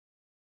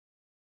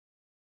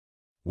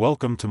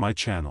Welcome to my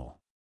channel.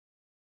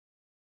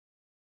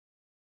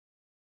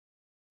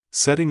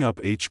 Setting up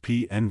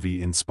HP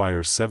Envy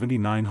Inspire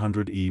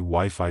 7900e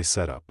Wi-Fi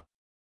setup.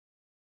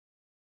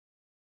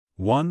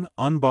 1.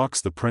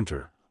 Unbox the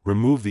printer,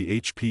 remove the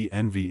HP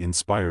Envy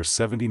Inspire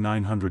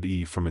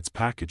 7900e from its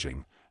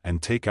packaging, and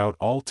take out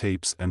all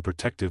tapes and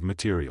protective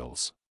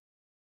materials.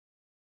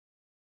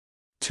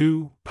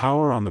 2.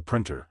 Power on the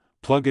printer,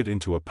 plug it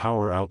into a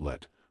power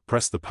outlet,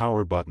 press the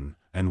power button,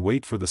 and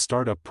wait for the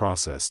startup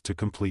process to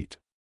complete.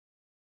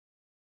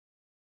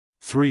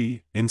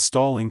 3.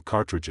 Install ink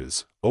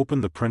cartridges, open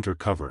the printer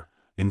cover,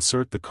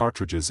 insert the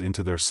cartridges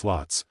into their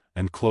slots,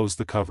 and close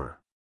the cover.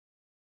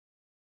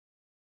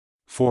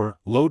 4.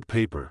 Load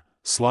paper,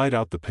 slide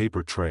out the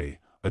paper tray,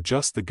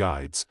 adjust the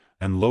guides,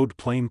 and load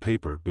plain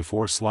paper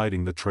before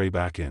sliding the tray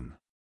back in.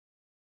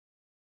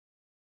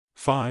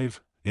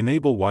 5.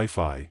 Enable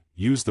Wi-Fi,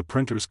 use the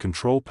printer's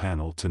control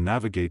panel to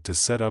navigate to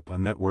set up a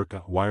network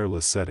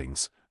wireless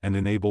settings, and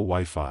enable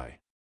Wi-Fi.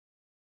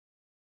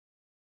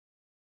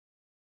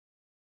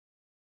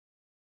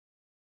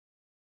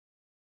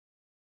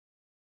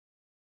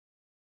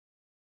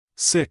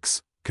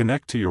 6.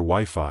 Connect to your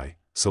Wi-Fi,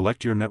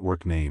 select your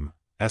network name,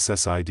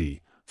 SSID,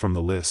 from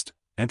the list,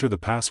 enter the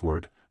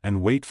password,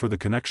 and wait for the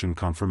connection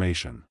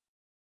confirmation.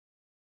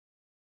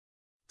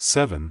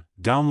 7.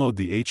 Download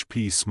the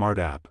HP Smart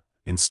App,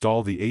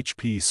 install the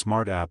HP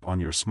Smart App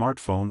on your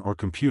smartphone or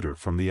computer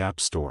from the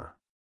App Store.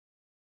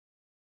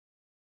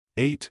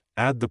 8.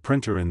 Add the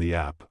printer in the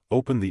app,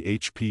 open the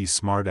HP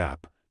Smart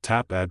App,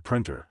 tap Add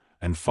Printer,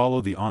 and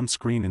follow the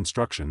on-screen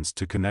instructions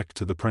to connect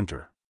to the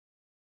printer.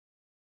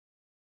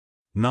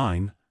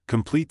 9.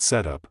 Complete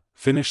setup,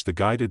 finish the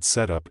guided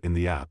setup in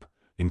the app,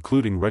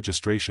 including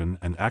registration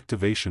and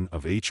activation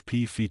of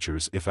HP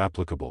features if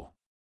applicable.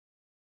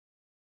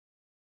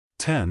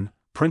 10.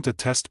 Print a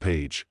test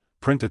page,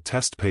 print a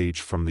test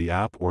page from the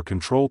app or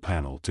control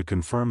panel to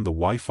confirm the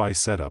Wi-Fi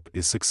setup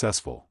is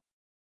successful.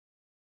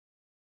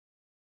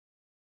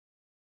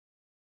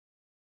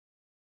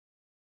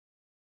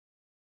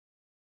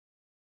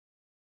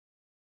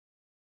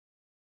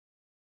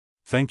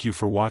 Thank you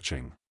for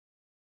watching.